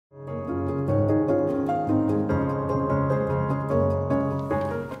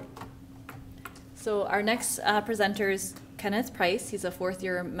So our next presenter is Kenneth Price. He's a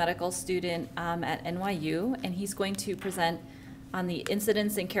fourth-year medical student at NYU, and he's going to present on the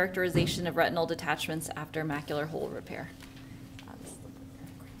incidence and characterization of retinal detachments after macular hole repair.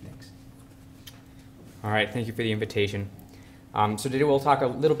 Thanks. All right, thank you for the invitation. So today we'll talk a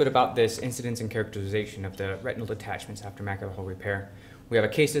little bit about this incidence and characterization of the retinal detachments after macular hole repair. We have a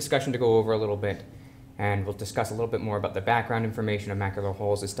case discussion to go over a little bit, and we'll discuss a little bit more about the background information of macular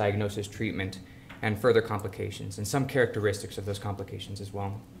holes, its diagnosis, treatment, and further complications, and some characteristics of those complications as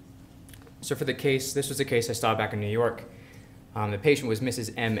well. So for the case, this was a case I saw back in New York. The patient was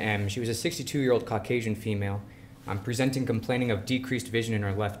Mrs. M.M. She was a 62-year-old Caucasian female, presenting complaining of decreased vision in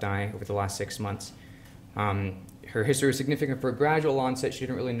her left eye over the last 6 months. Her history was significant for a gradual onset. She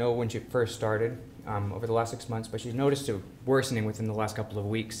didn't really know when she first started over the last 6 months, but she noticed it worsening within the last couple of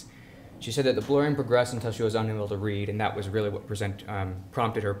weeks. She said that the blurring progressed until she was unable to read, and that was really what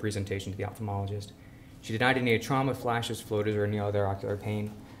prompted her presentation to the ophthalmologist. She denied any trauma, flashes, floaters, or any other ocular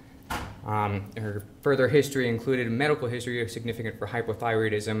pain. Her further history included a medical history significant for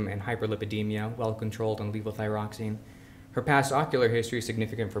hypothyroidism and hyperlipidemia, well-controlled on levothyroxine. Her past ocular history is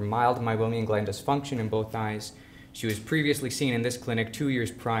significant for mild meibomian gland dysfunction in both eyes. She was previously seen in this clinic 2 years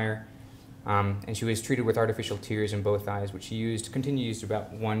prior, and she was treated with artificial tears in both eyes, which she continued to use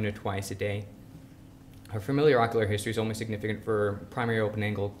about 1 to twice a day. Her familiar ocular history is only significant for primary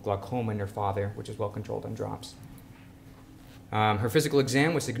open-angle glaucoma in her father, which is well controlled on drops. Her physical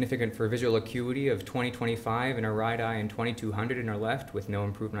exam was significant for visual acuity of 20/25 in her right eye and 2200 in her left, with no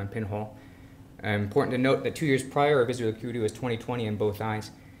improvement on pinhole. Important to note that 2 years prior, her visual acuity was 20/20 in both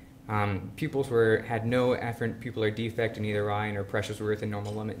eyes. Pupils had no afferent pupillar defect in either eye, and her pressures were within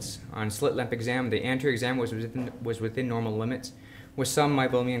normal limits. On slit lamp exam, the anterior exam was within normal limits, with some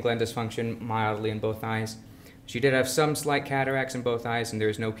meibomian gland dysfunction mildly in both eyes. She did have some slight cataracts in both eyes, and there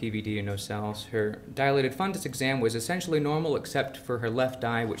was no PVD and no cells. Her dilated fundus exam was essentially normal, except for her left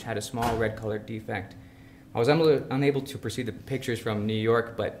eye, which had a small red-colored defect. I was unable to proceed the pictures from New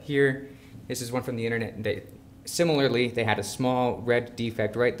York, but here, this is one from the internet, and similarly, they had a small red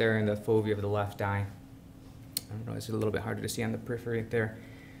defect right there in the fovea of the left eye. I don't know, it's a little bit harder to see on the periphery there.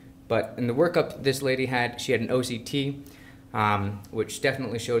 But in the workup this lady had, she had an OCT, which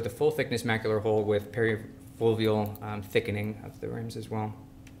definitely showed the full thickness macular hole with perifoveal thickening of the rims as well.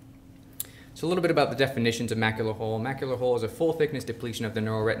 So a little bit about the definitions of macular hole. Macular hole is a full thickness depletion of the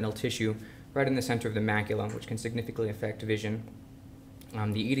neuroretinal tissue right in the center of the macula, which can significantly affect vision.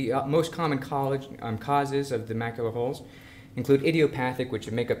 The most common causes of the macular holes include idiopathic,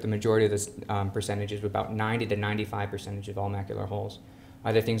 which make up the majority of this percentages, about 90 to 95% of all macular holes.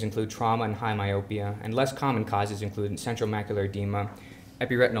 Other things include trauma and high myopia, and less common causes include central macular edema,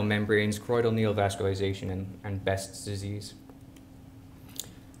 epiretinal membranes, choroidal neovascularization, and Best's disease.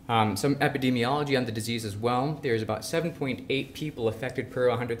 Some epidemiology on the disease as well. There's about 7.8 people affected per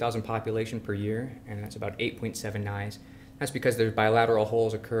 100,000 population per year, and that's about 8.7 eyes. That's because their bilateral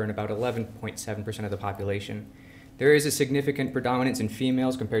holes occur in about 11.7% of the population. There is a significant predominance in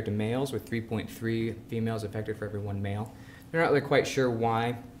females compared to males, with 3.3 females affected for every 1 male. They're not really quite sure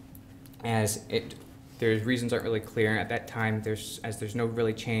why, as their reasons aren't really clear. At that time, there's no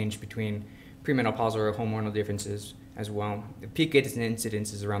really change between premenopausal or hormonal differences as well. The peak incidence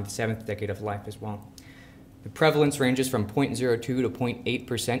is around the 7th decade of life as well. The prevalence ranges from 0.02 to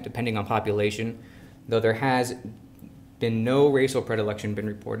 0.8% depending on population, though there has been no racial predilection been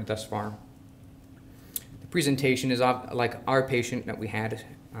reported thus far. The presentation is like our patient that we had,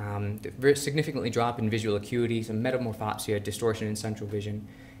 very significantly drop in visual acuity, some metamorphopsia, distortion in central vision,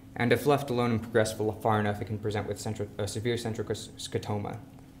 and if left alone and progressed far enough, it can present with severe central scotoma.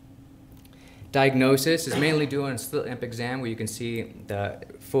 Diagnosis is mainly due on a slit lamp exam, where you can see the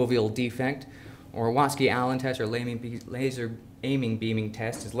foveal defect, or a Watsky-Allen test or laser aiming beaming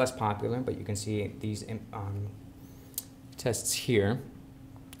test is less popular, but you can see these tests here.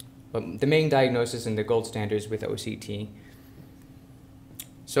 But the main diagnosis and the gold standard is with OCT.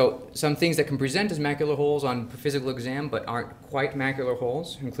 So some things that can present as macular holes on physical exam but aren't quite macular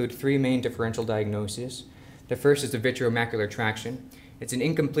holes include 3 main differential diagnoses. The first is the vitreomacular traction. It's an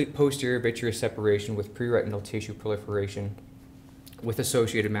incomplete posterior vitreous separation with preretinal tissue proliferation with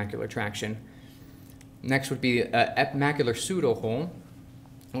associated macular traction. Next would be a macular pseudohole,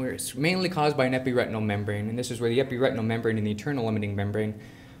 where it's mainly caused by an epiretinal membrane, and this is where the epiretinal membrane and the internal limiting membrane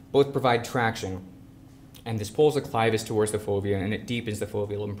both provide traction, and this pulls the clivus towards the fovea, and it deepens the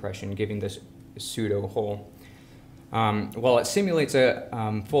foveal impression, giving this pseudo hole. While it simulates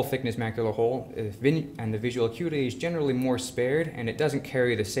a full thickness macular hole, and the visual acuity is generally more spared, and it doesn't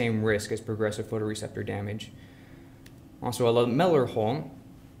carry the same risk as progressive photoreceptor damage. Also, a lamellar hole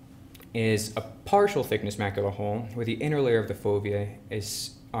is a partial thickness macular hole where the inner layer of the fovea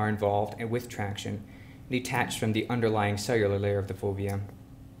are involved and with traction, detached from the underlying cellular layer of the fovea.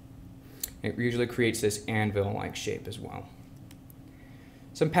 It usually creates this anvil-like shape as well.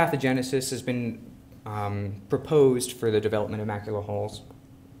 Some pathogenesis has been proposed for the development of macular holes,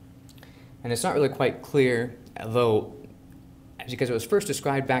 and it's not really quite clear, although because it was first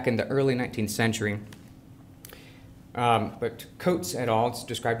described back in the early 19th century. But Coates et al.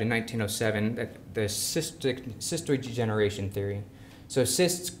 Described in 1907 that the cystoid degeneration theory. So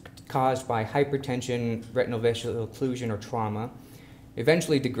cysts caused by hypertension, retinal vessel occlusion, or trauma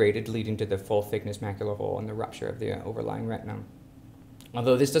eventually degraded, leading to the full thickness macular hole and the rupture of the overlying retina.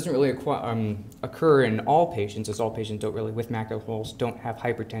 Although this doesn't really occur in all patients, as all patients with macular holes don't have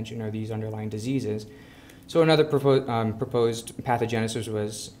hypertension or these underlying diseases. So another proposed pathogenesis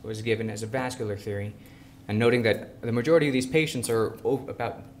was given as a vascular theory. And noting that the majority of these patients are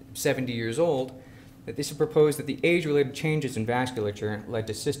about 70 years old, that this proposed that the age-related changes in vasculature led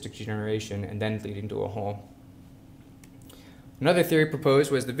to cystic degeneration and then leading to a hole. Another theory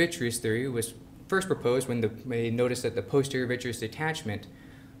proposed was the vitreous theory. It was first proposed when they noticed that the posterior vitreous detachment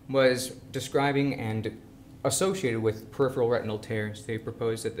was describing and associated with peripheral retinal tears. They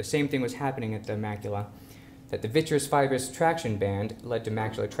proposed that the same thing was happening at the macula, that the vitreous fibrous traction band led to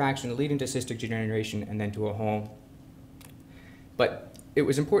macular traction, leading to cystic degeneration and then to a hole. But it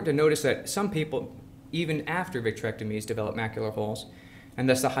was important to notice that some people, even after vitrectomies, develop macular holes, and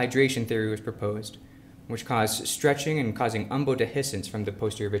thus the hydration theory was proposed, which caused stretching and causing umbodehiscence from the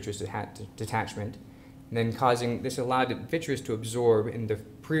posterior vitreous detachment, and then this allowed the vitreous to absorb in the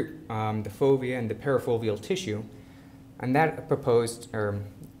fovea and the parafoveal tissue, and that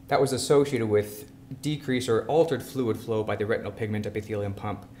was associated with decreased or altered fluid flow by the retinal pigment epithelium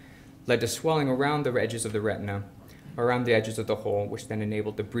pump, led to swelling around the edges of the retina, around the edges of the hole, which then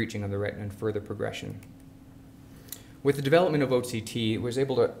enabled the breaching of the retina and further progression. With the development of OCT, it was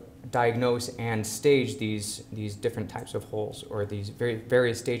able to diagnose and stage these different types of holes, or these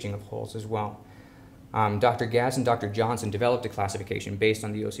various staging of holes as well. Dr. Gass and Dr. Johnson developed a classification based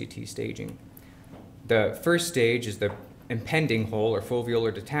on the OCT staging. The first stage is the impending hole or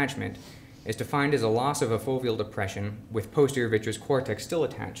foveolar detachment, is defined as a loss of a foveal depression with posterior vitreous cortex still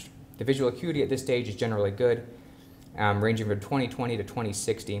attached. The visual acuity at this stage is generally good, ranging from 20/20 to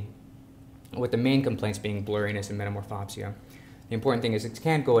 20/60, with the main complaints being blurriness and metamorphopsia. The important thing is it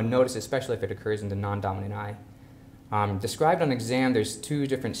can go unnoticed, especially if it occurs in the non-dominant eye. Described on exam, there's two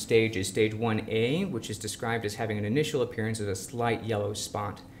different stages. Stage 1A, which is described as having an initial appearance of a slight yellow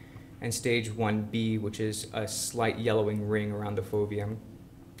spot, and stage 1B, which is a slight yellowing ring around the fovea.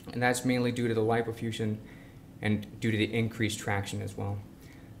 And that's mainly due to the lipofuscin and due to the increased traction as well.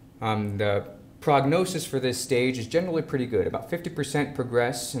 The prognosis for this stage is generally pretty good. About 50%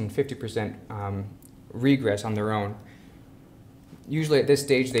 progress and 50% regress on their own. Usually at this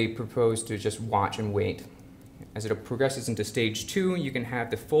stage they propose to just watch and wait. As it progresses into stage 2, you can have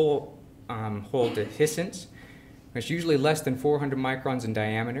the full hole dehiscence. It's usually less than 400 microns in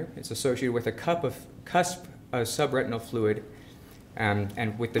diameter. It's associated with a cusp of subretinal fluid,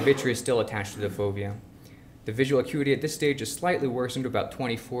 and with the vitreous still attached to the fovea. The visual acuity at this stage is slightly worsened to about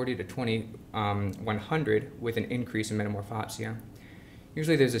 20/40 to 20/100 with an increase in metamorphopsia.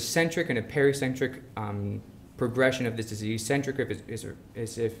 Usually there's a centric and a pericentric progression of this disease. Centric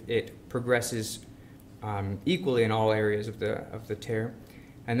is if it progresses equally in all areas of the tear.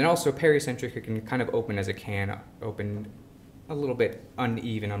 And then also pericentric, it can kind of open as a can, open a little bit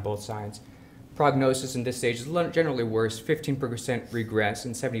uneven on both sides. Prognosis in this stage is generally worse, 15% regress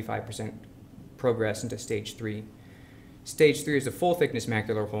and 75% progress into stage 3. Stage 3 is a full thickness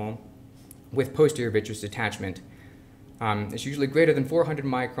macular hole with posterior vitreous detachment. It's usually greater than 400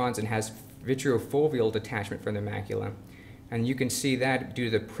 microns and has vitreofoveal detachment from the macula. And you can see that due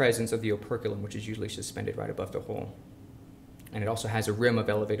to the presence of the operculum, which is usually suspended right above the hole. And it also has a rim of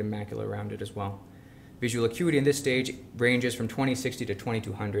elevated macula around it as well. Visual acuity in this stage ranges from 20/60 to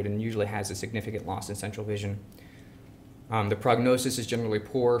 2200 and usually has a significant loss in central vision. The prognosis is generally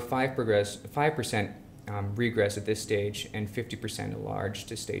poor, 5% regress at this stage, and 50% enlarged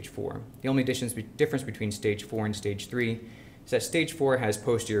to stage 4. The only difference between stage 4 and stage 3 is that stage 4 has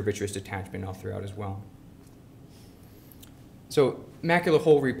posterior vitreous detachment all throughout as well. So macular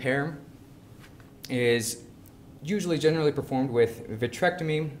hole repair is usually generally performed with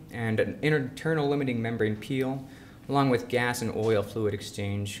vitrectomy and an internal limiting membrane peel, along with gas and oil fluid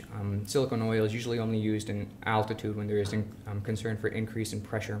exchange. Silicone oil is usually only used in altitude when there is concern for increase in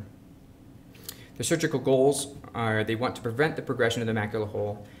pressure. The surgical goals are they want to prevent the progression of the macular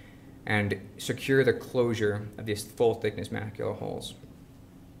hole and secure the closure of these full thickness macular holes.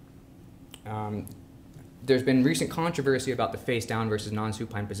 There's been recent controversy about the face down versus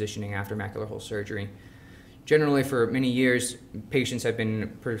non-supine positioning after macular hole surgery. Generally, for many years, patients have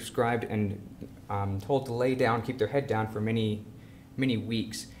been prescribed and told to lay down, keep their head down for many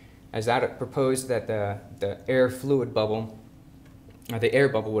weeks, as that proposed that the air fluid bubble, or the air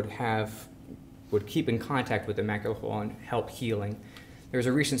bubble would keep in contact with the macular hole and help healing. There was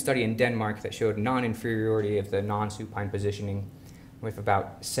a recent study in Denmark that showed non-inferiority of the non-supine positioning with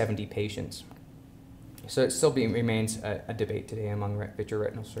about 70 patients. So it still remains a debate today among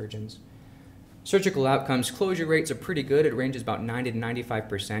vitreoretinal surgeons. Surgical outcomes, closure rates are pretty good. It ranges about 90 to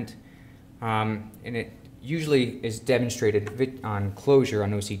 95%. And it usually is demonstrated on closure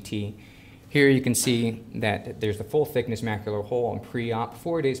on OCT. Here you can see that there's the full thickness macular hole on pre-op.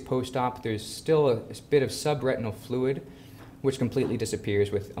 4 days post-op, there's still a bit of subretinal fluid, which completely disappears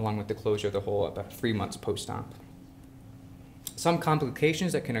along with the closure of the hole about 3 months post-op. Some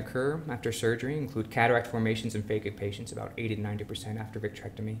complications that can occur after surgery include cataract formations in phakic patients, about 80 to 90% after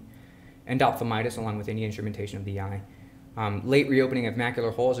vitrectomy, endophthalmitis along with any instrumentation of the eye. Late reopening of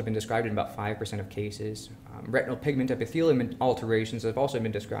macular holes have been described in about 5% of cases. Retinal pigment epithelium alterations have also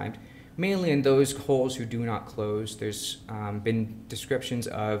been described, mainly in those holes who do not close. There's been descriptions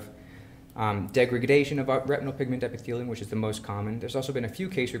of degradation of retinal pigment epithelium, which is the most common. There's also been a few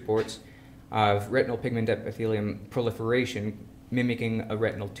case reports of retinal pigment epithelium proliferation mimicking a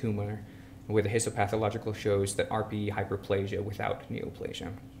retinal tumor, where the histopathological shows that RPE hyperplasia without neoplasia.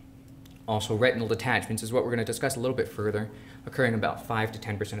 Also, retinal detachments is what we're going to discuss a little bit further, occurring about 5 to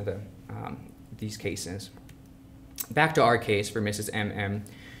 10% of these cases. Back to our case for Mrs. M.M.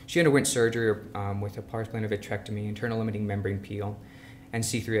 She underwent surgery with a pars plana vitrectomy, internal limiting membrane peel, and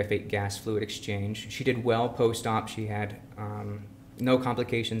C3F8 gas fluid exchange. She did well post-op. She had no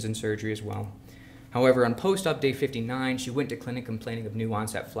complications in surgery as well. However, on post-op day 59, she went to clinic complaining of new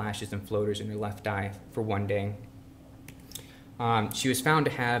onset flashes and floaters in her left eye for 1 day. She was found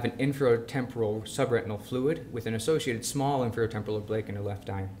to have an inferotemporal subretinal fluid with an associated small inferotemporal oblique in her left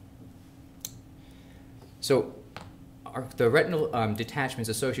eye. So the retinal detachments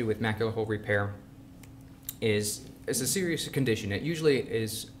associated with macular hole repair is a serious condition. It usually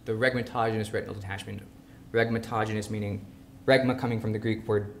is the regmatogenous retinal detachment. Regmatogenous meaning regma coming from the Greek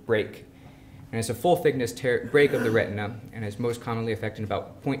word break. And it's a full thickness break of the retina and is most commonly affecting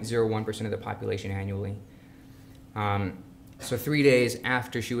about 0.01% of the population annually. So 3 days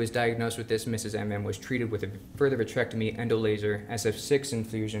after she was diagnosed with this, Mrs. M.M. was treated with a further vitrectomy, endolaser, SF6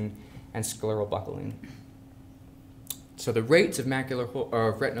 infusion, and scleral buckling. So the rates of retina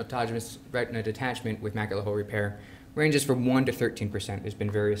detachment with macular hole repair ranges from 1 to 13%. There's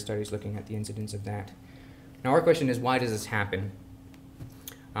been various studies looking at the incidence of that. Now our question is, why does this happen?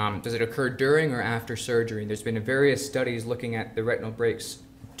 Does it occur during or after surgery? There's been various studies looking at the retinal breaks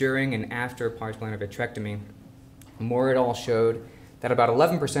during and after pars plana vitrectomy. Moore et al. Showed that about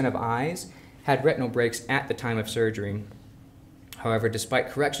 11% of eyes had retinal breaks at the time of surgery. However, despite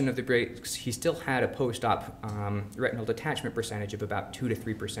correction of the breaks, he still had a post-op retinal detachment percentage of about 2 to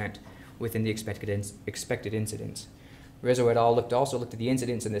 3% within the expected incidence. Rizzo et al. Also looked at the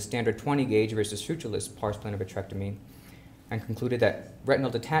incidence in the standard 20 gauge versus sutureless pars plana vitrectomy and concluded that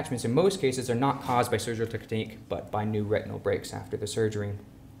retinal detachments in most cases are not caused by surgical technique, but by new retinal breaks after the surgery.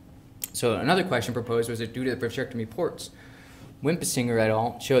 So another question proposed was it due to the vitrectomy ports? Wimpesinger et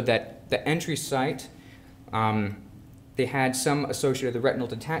al. Showed that the entry site, they had some associated, the retinal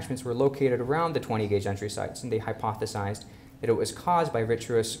detachments were located around the 20 gauge entry sites, and they hypothesized that it was caused by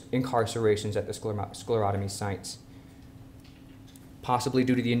vitreous incarcerations at the sclerotomy sites, possibly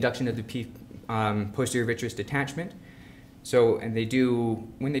due to the induction of the posterior vitreous detachment. So, and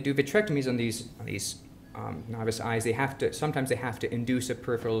when they do vitrectomies on these novice eyes, sometimes they have to induce a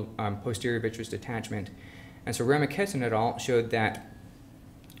peripheral posterior vitreous detachment. And so Ramekesson et al. Showed that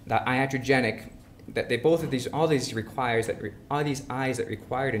iatrogenic, that all these eyes that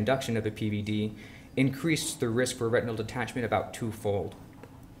required induction of the PVD increased the risk for retinal detachment about 2-fold.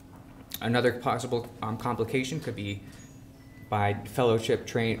 Another possible complication could be by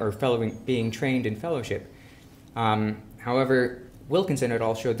being trained in fellowship. However, Wilkinson et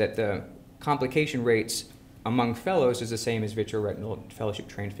al. Showed that the complication rates among fellows is the same as vitreoretinal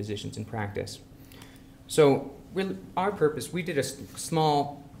fellowship-trained physicians in practice. So, our purpose, we did a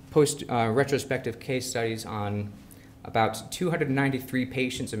small retrospective case studies on about 293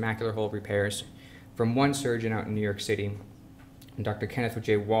 patients of macular hole repairs from one surgeon out in New York City, Dr. Kenneth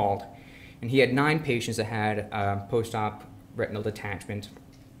J. Wald, and he had 9 patients that had post-op retinal detachment.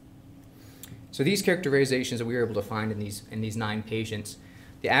 So these characterizations that we were able to find in these 9 patients,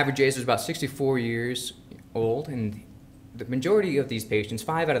 the average age was about 64 years old, and the majority of these patients,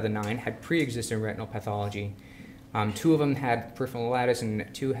 5 out of the 9, had pre-existing retinal pathology. 2 of them had peripheral lattice and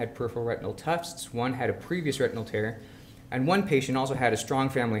 2 had peripheral retinal tufts. 1 had a previous retinal tear, and 1 patient also had a strong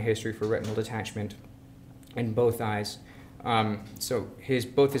family history for retinal detachment in both eyes. So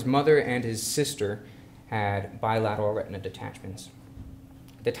both his mother and his sister had bilateral retina detachments.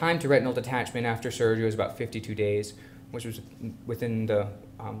 The time to retinal detachment after surgery was about 52 days, which was within the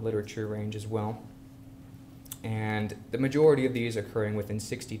literature range as well. And the majority of these occurring within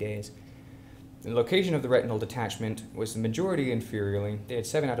 60 days. The location of the retinal detachment was the majority inferiorly. They had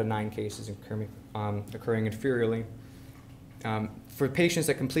 7 out of 9 cases occurring inferiorly. For patients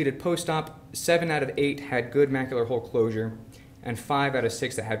that completed post-op, 7 out of 8 had good macular hole closure, and 5 out of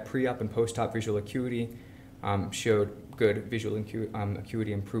 6 that had pre-op and post-op visual acuity showed good visual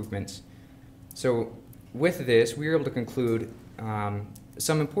acuity improvements. So with this, we were able to conclude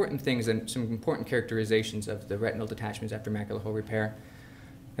some important things and some important characterizations of the retinal detachments after macular hole repair.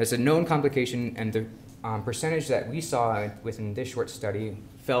 There's a known complication, and the percentage that we saw within this short study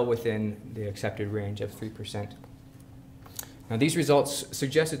fell within the accepted range of 3%. Now, these results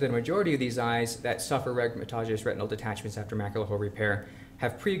suggested that a majority of these eyes that suffer rhegmatogenous retinal detachments after macular hole repair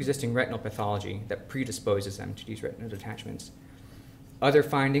have pre-existing retinal pathology that predisposes them to these retinal detachments. Other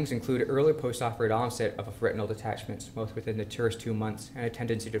findings include early postoperative onset of retinal detachments, both within the first 2 months, and a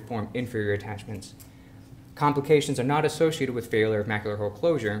tendency to form inferior attachments. Complications are not associated with failure of macular hole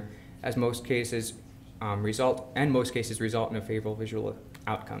closure, as most cases result in a favorable visual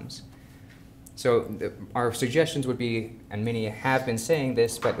outcomes. So our suggestions would be, and many have been saying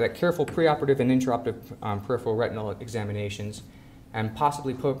this, but that careful preoperative and intraoperative peripheral retinal examinations and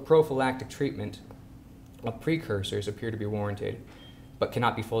possibly prophylactic treatment of precursors appear to be warranted, but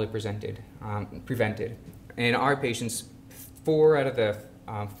cannot be fully prevented. In our patients, 4 out of the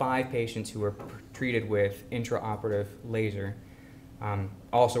 5 patients who were treated with intraoperative laser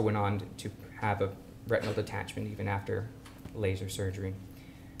also went on to have a retinal detachment even after laser surgery.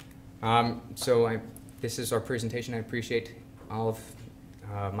 This is our presentation. I appreciate all of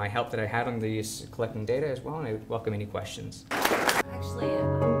my help that I had on these collecting data as well, and I welcome any questions.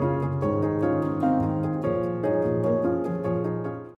 Actually,